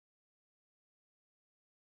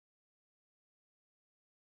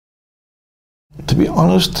To be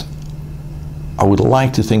honest, I would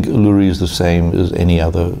like to think Loeries is the same as any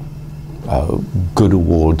other good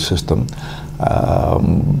award system.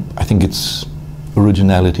 I think it's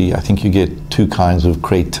originality. I think you get two kinds of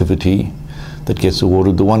creativity that gets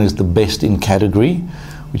awarded. The one is the best in category,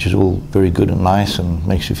 which is all very good and nice and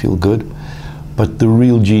makes you feel good. But the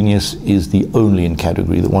real genius is the only in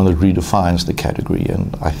category, the one that redefines the category.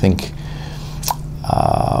 And I think,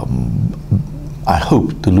 I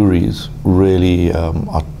hope the Loeries really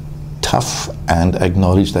are tough and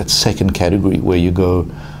acknowledge that second category where you go,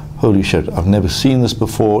 holy shit, I've never seen this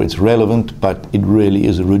before, it's relevant, but it really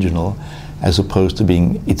is original, as opposed to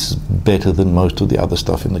being, it's better than most of the other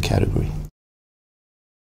stuff in the category.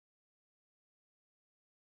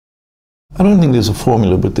 I don't think there's a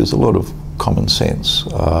formula, but there's a lot of common sense.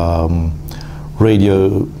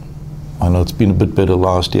 Radio, I know it's been a bit better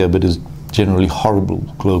last year, but is generally horrible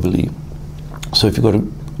globally. So if you've got a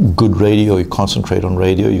good radio, you concentrate on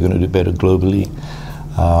radio, you're going to do better globally.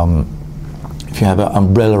 If you have an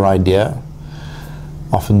umbrella idea,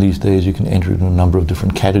 often these days you can enter it in a number of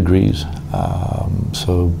different categories.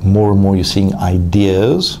 So more and more you're seeing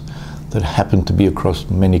ideas that happen to be across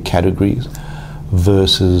many categories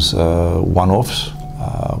versus one-offs.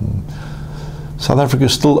 South Africa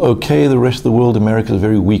is still okay. The rest of the world, America is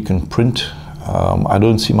very weak in print. I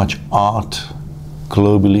don't see much art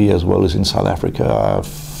globally as well as in South Africa. I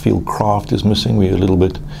feel craft is missing. We're a little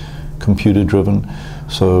bit computer driven.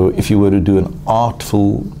 So if you were to do an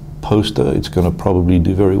artful poster, it's going to probably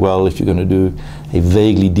do very well. If you're going to do a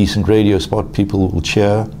vaguely decent radio spot, people will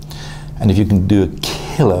cheer. And if you can do a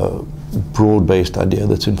killer broad-based idea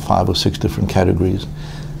that's in 5 or 6 different categories,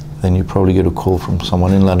 then you probably get a call from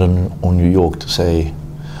someone in London or New York to say,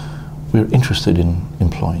 we're interested in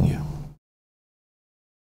employing you.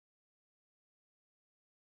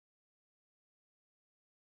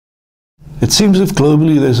 It seems if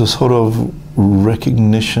globally there's a sort of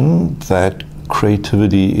recognition that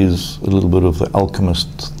creativity is a little bit of the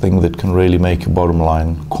alchemist thing that can really make your bottom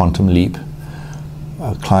line quantum leap.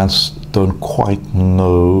 Clients don't quite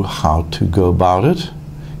know how to go about it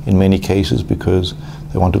in many cases because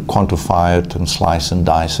they want to quantify it and slice and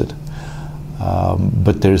dice it.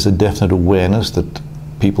 But there is a definite awareness that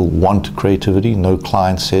people want creativity. No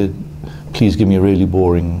client said, please give me a really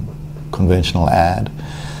boring conventional ad.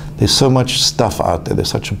 There's so much stuff out there,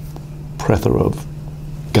 there's such a plethora of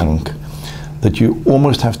gunk that you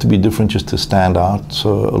almost have to be different just to stand out.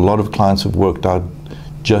 So a lot of clients have worked out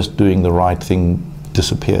just doing the right thing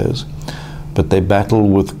disappears. But they battle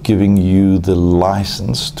with giving you the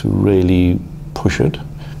license to really push it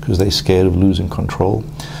because they're scared of losing control.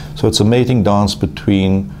 So it's a mating dance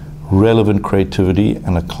between relevant creativity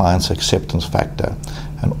and a client's acceptance factor.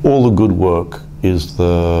 And all the good work is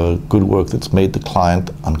the good work that's made the client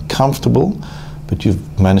uncomfortable, but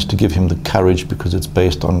you've managed to give him the courage because it's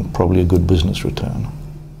based on probably a good business return.